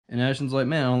And Ashton's like,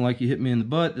 man, I don't like you hit me in the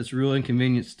butt. That's a real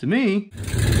inconvenience to me.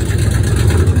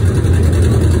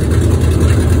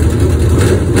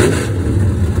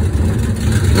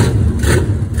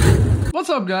 What's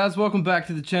up, guys? Welcome back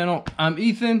to the channel. I'm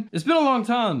Ethan. It's been a long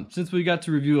time since we got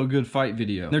to review a good fight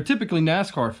video. They're typically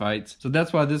NASCAR fights, so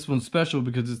that's why this one's special,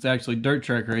 because it's actually dirt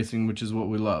track racing, which is what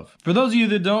we love. For those of you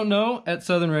that don't know, at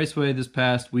Southern Raceway this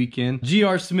past weekend,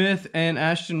 G.R. Smith and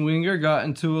Ashton Winger got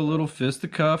into a little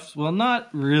fisticuffs. Well, not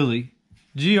really.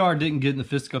 G.R. didn't get in the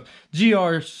fisticuffs.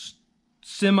 G.R.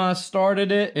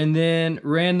 semi-started it, and then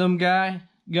random guy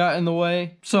got in the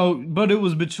way. But it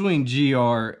was between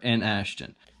G.R. and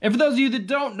Ashton. And for those of you that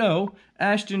don't know,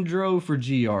 Ashton drove for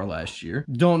GR last year.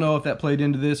 Don't know if that played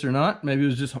into this or not. Maybe it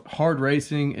was just hard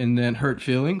racing and then hurt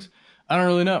feelings. I don't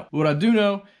really know. What I do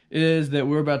know is that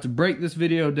we're about to break this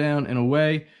video down in a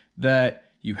way that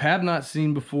you have not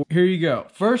seen before. Here you go.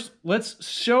 First, let's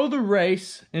show the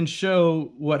race and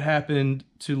show what happened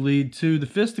to lead to the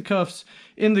fisticuffs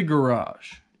in the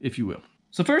garage, if you will.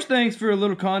 So first things, for a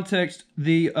little context,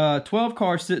 the 12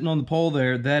 car sitting on the pole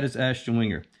there, that is Ashton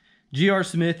Winger. G.R.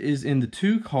 Smith is in the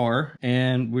 2 car,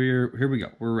 and here we go.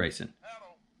 We're racing.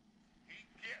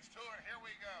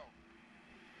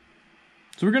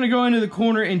 So we're going to go into the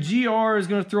corner, and G.R. is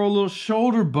going to throw a little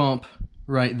shoulder bump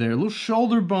right there. A little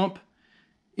shoulder bump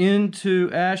into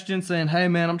Ashton, saying, hey,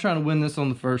 man, I'm trying to win this on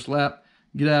the first lap.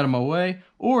 Get out of my way.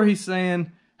 Or he's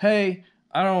saying, hey,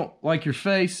 I don't like your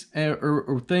face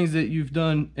or things that you've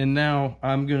done, and now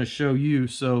I'm going to show you,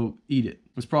 so eat it.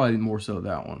 It's probably more so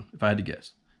that one, if I had to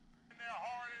guess.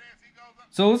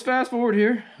 So let's fast forward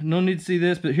here. No need to see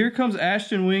this, but here comes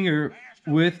Ashton Winger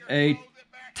with a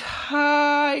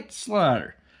tight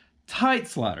slider. Tight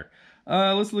slider.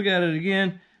 Let's look at it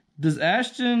again. Does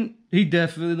Ashton, he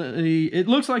definitely, it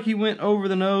looks like he went over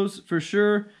the nose for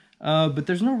sure, but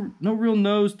there's no real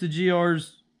nose to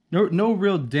GR's, no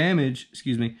real damage,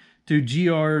 excuse me, to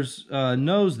GR's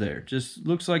nose there. Just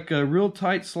looks like a real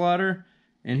tight slider,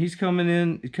 and he's coming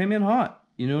in, it came in hot.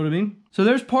 You know what I mean? So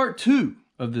there's part 2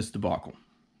 of this debacle.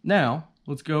 Now,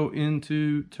 let's go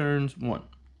into turns 1.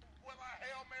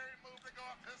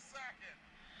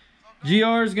 GR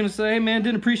is going to say, hey man,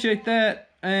 didn't appreciate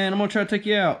that, and I'm going to try to take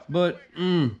you out, but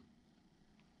you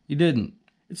didn't.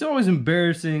 It's always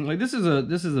embarrassing. Like, this is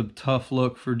a tough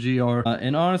look for GR,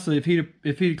 and honestly,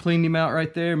 if he'd cleaned him out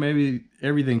right there, maybe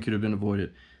everything could have been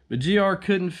avoided. But GR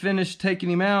couldn't finish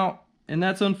taking him out, and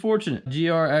that's unfortunate.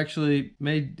 GR actually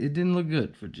it didn't look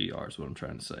good for GR is what I'm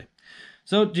trying to say.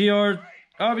 So GR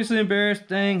obviously embarrassed.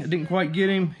 Dang, I didn't quite get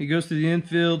him. He goes to the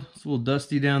infield. It's a little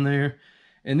dusty down there.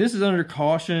 And this is under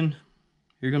caution.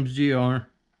 Here comes GR.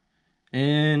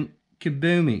 And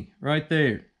kaboomy, right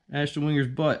there. Ashton Winger's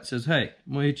butt says, hey,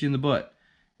 I'm going to hit you in the butt.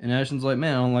 And Ashton's like,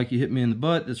 man, I don't like you hit me in the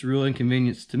butt. That's a real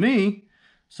inconvenience to me.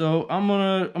 So I'm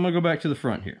gonna go back to the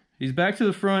front here. He's back to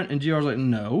the front, and GR's like,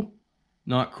 no,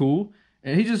 not cool.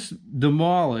 And he just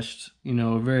demolished, you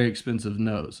know, a very expensive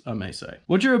nose, I may say.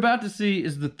 What you're about to see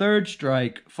is the 3rd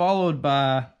strike, followed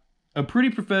by a pretty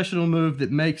professional move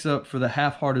that makes up for the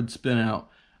half-hearted spin out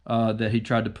that he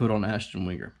tried to put on Ashton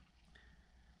Winger.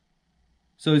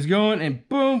 So he's going, and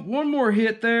boom, one more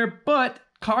hit there, but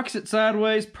cocks it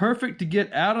sideways, perfect to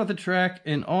get out of the track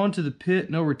and onto the pit.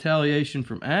 No retaliation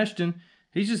from Ashton.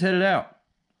 He's just headed out,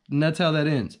 and that's how that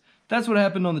ends. That's what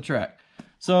happened on the track.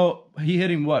 So he hit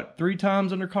him, what, 3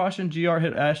 times under caution? GR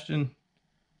hit Ashton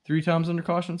 3 times under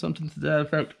caution, something to that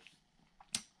effect.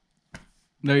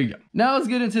 There you go. Now let's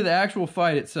get into the actual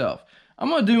fight itself. I'm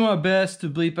going to do my best to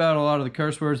bleep out a lot of the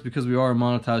curse words because we are a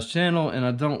monetized channel, and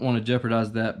I don't want to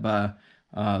jeopardize that by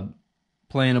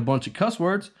playing a bunch of cuss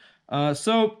words.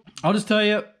 So I'll just tell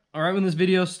you, all right, when this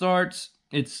video starts,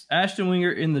 it's Ashton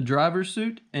Winger in the driver's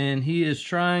suit, and he is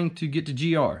trying to get to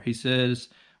GR. He says,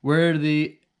 where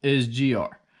is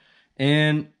GR?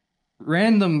 And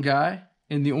random guy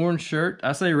in the orange shirt,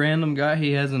 I say random guy,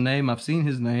 he has a name, I've seen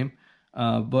his name,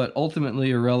 but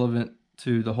ultimately irrelevant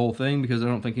to the whole thing because I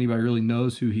don't think anybody really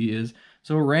knows who he is.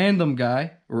 So random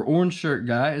guy, or orange shirt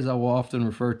guy, as I will often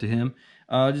refer to him,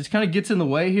 just kind of gets in the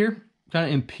way here, kind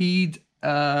of impedes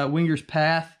Winger's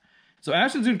path. So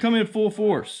Ashton's going to come in full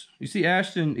force. You see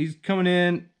Ashton, he's coming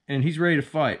in, and he's ready to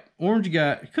fight. Orange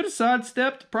guy could have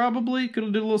sidestepped, probably. Could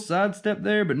have did a little sidestep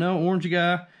there, but no, orange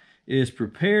guy is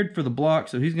prepared for the block,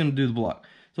 so he's going to do the block.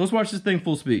 So let's watch this thing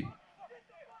full speed.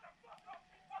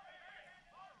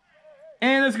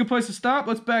 And that's a good place to stop.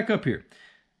 Let's back up here.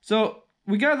 So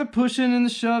we got the pushing and the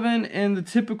shoving and the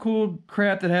typical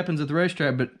crap that happens at the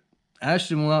racetrack, but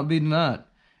Ashton will not be denied.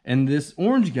 And this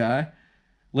orange guy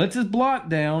lets his block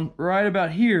down right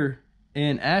about here,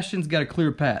 and Ashton's got a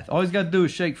clear path. All he's got to do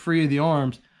is shake free of the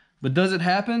arms, But does it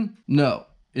happen? No,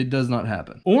 it does not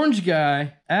happen. Orange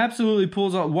guy absolutely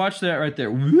pulls out, watch that right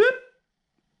there. Whoop!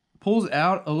 Pulls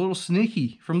out a little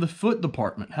sneaky from the foot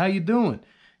department. How you doing?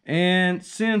 And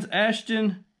sends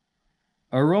Ashton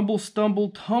a rumble stumble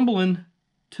tumbling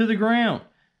to the ground.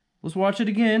 Let's watch it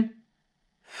again.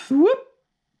 Whoop!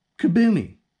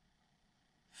 Kaboomy.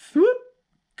 Whoop!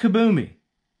 Kaboomy.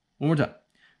 One more time.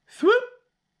 Whoop!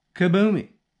 Kaboomy.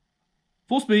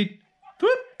 Full speed.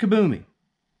 Whoop! Kaboomy.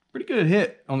 Pretty good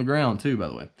hit on the ground too, by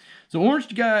the way. So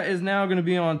orange guy is now going to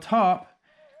be on top,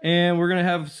 and we're going to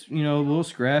have, you know, a little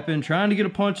scrapping, trying to get a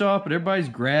punch off, but everybody's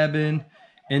grabbing.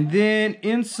 And then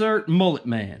insert Mullet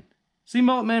Man. See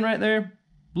Mullet Man right there?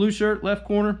 Blue shirt, left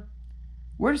corner.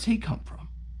 Where does he come from?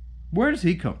 Where does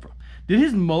he come from? Did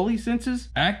his mully senses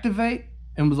activate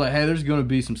and was like, hey, there's going to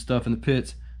be some stuff in the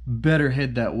pits. Better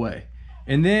head that way.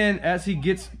 And then as he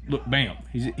gets, look, bam,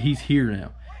 he's here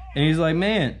now. And he's like,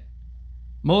 man,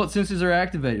 mullet senses are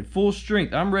activated, full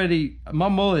strength. I'm ready. My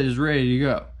mullet is ready to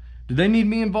go. Do they need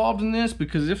me involved in this?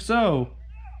 Because if so,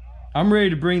 I'm ready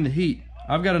to bring the heat.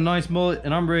 I've got a nice mullet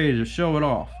and I'm ready to show it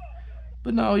off.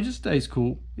 But no, he just stays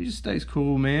cool. He just stays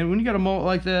cool, man. When you got a mullet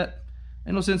like that,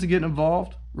 ain't no sense in getting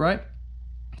involved, right?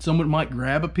 Someone might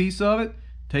grab a piece of it,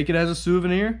 take it as a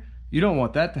souvenir. You don't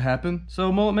want that to happen.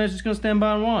 So Mullet Man's just gonna stand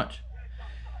by and watch.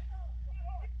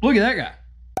 Look at that guy.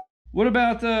 What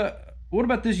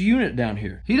about this unit down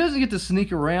here? He doesn't get to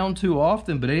sneak around too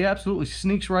often, but he absolutely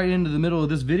sneaks right into the middle of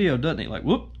this video, doesn't he? Like,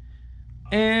 whoop.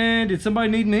 And did somebody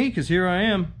need me? Because here I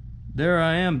am. There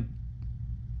I am.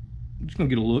 I'm just gonna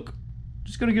get a look.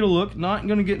 Just gonna get a look, not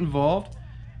gonna get involved.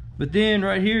 But then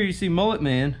right here you see Mullet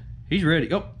Man. He's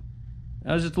ready. Oh,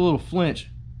 that was just a little flinch.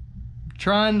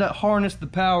 Trying to harness the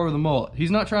power of the mullet. He's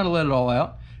not trying to let it all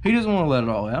out. He doesn't want to let it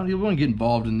all out. He doesn't want to get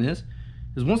involved in this.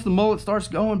 Because once the mullet starts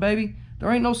going, baby,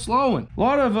 there ain't no slowing. A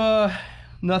lot of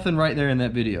nothing right there in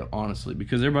that video, honestly,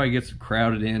 because everybody gets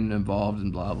crowded in and involved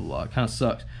and blah, blah, blah. It kind of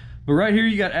sucks. But right here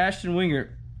you got Ashton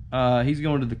Winger. He's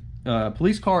going to the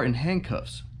police car in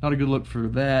handcuffs. Not a good look for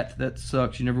that. That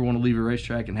sucks. You never want to leave a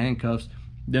racetrack in handcuffs.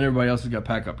 Then everybody else has got to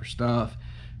pack up their stuff.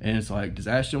 And it's like, does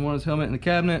Ashton want his helmet in the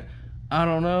cabinet? I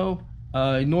don't know.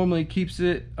 He normally keeps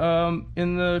it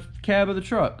in the cab of the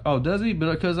truck. Oh, does he?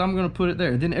 But because I'm going to put it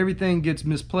there. Then everything gets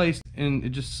misplaced, and it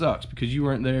just sucks because you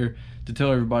weren't there to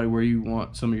tell everybody where you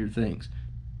want some of your things.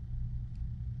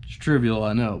 It's trivial,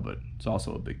 I know, but it's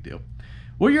also a big deal.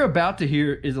 What you're about to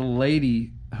hear is a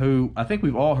lady who I think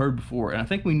we've all heard before, and I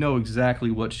think we know exactly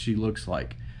what she looks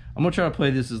like. I'm going to try to play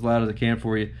this as loud as I can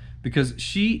for you because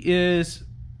she is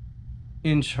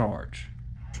in charge.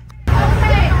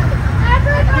 Okay,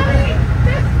 everybody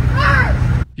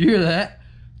disperse! You hear that?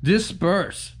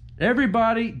 Disperse.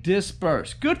 Everybody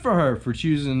disperse. Good for her for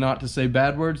choosing not to say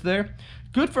bad words there.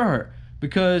 Good for her.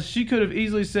 Because she could have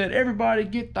easily said, everybody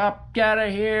get the f out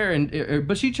of here.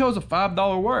 But she chose a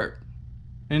 $5 word.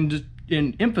 And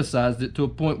emphasized it to a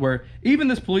point where even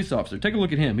this police officer, take a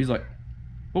look at him. He's like,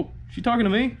 oh, she talking to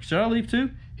me? Should I leave too?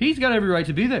 He's got every right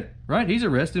to be there, right? He's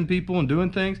arresting people and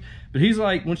doing things. But he's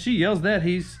like, when she yells that,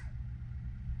 he's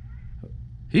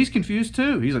confused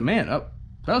too. He's like, man, that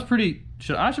was pretty,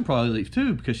 I should probably leave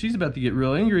too because she's about to get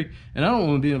real angry and I don't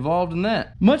want to be involved in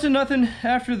that. Much of nothing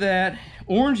after that.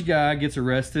 Orange guy gets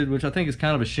arrested, which I think is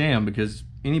kind of a sham because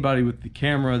anybody with the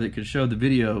camera that could show the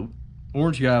video,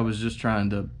 orange guy was just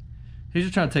trying to, he's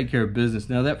just trying to take care of business.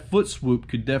 Now that foot swoop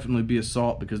could definitely be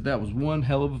assault because that was one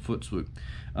hell of a foot swoop.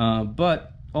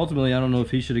 But ultimately, I don't know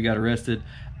if he should have got arrested.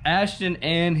 Ashton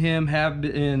and him have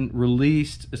been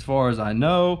released as far as I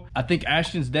know. I think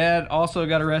Ashton's dad also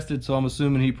got arrested, so I'm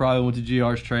assuming he probably went to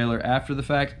GR's trailer after the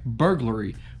fact.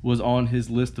 Burglary was on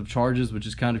his list of charges, which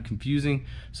is kind of confusing.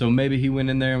 So maybe he went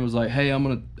in there and was like, hey, I'm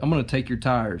gonna take your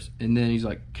tires. And then he's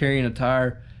like carrying a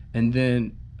tire, and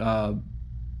then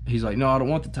he's like, no, I don't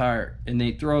want the tire. And then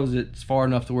he throws it far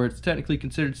enough to where it's technically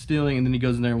considered stealing, and then he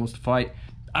goes in there and wants to fight.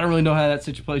 I don't really know how that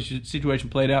situation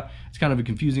played out. It's kind of a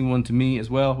confusing one to me as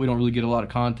well. We don't really get a lot of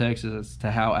context as to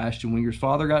how Ashton Winger's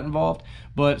father got involved.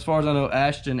 But as far as I know,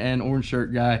 Ashton and orange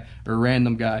shirt guy, or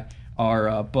random guy,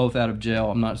 are both out of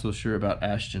jail. I'm not so sure about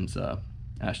Ashton's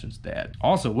dad.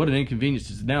 Also, what an inconvenience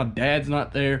is now dad's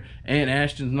not there and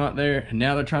Ashton's not there, and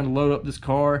now they're trying to load up this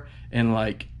car, and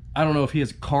like, I don't know if he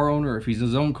has a car owner or if he's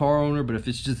his own car owner, but if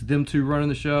it's just them two running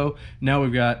the show, now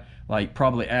we've got like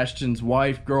probably Ashton's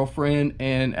wife, girlfriend,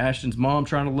 and Ashton's mom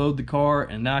trying to load the car,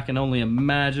 and I can only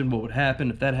imagine what would happen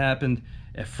if that happened.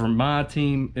 If for my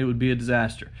team, it would be a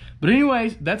disaster. But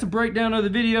anyways, that's a breakdown of the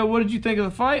video. What did you think of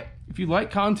the fight? If you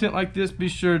like content like this, be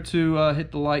sure to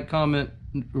hit the like, comment,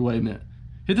 wait a minute.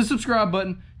 Hit the subscribe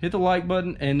button, hit the like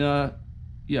button, and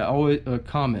yeah, always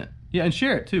comment. Yeah, and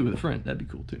share it too with a friend. That'd be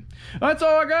cool too. Well, that's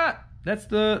all I got. That's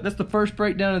the first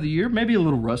breakdown of the year. Maybe a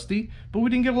little rusty, but we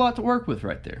didn't get a lot to work with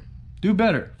right there. Do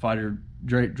better,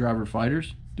 driver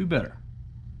fighters. Do better.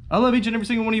 I love each and every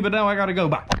single one of you, but now I gotta go.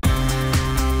 Bye.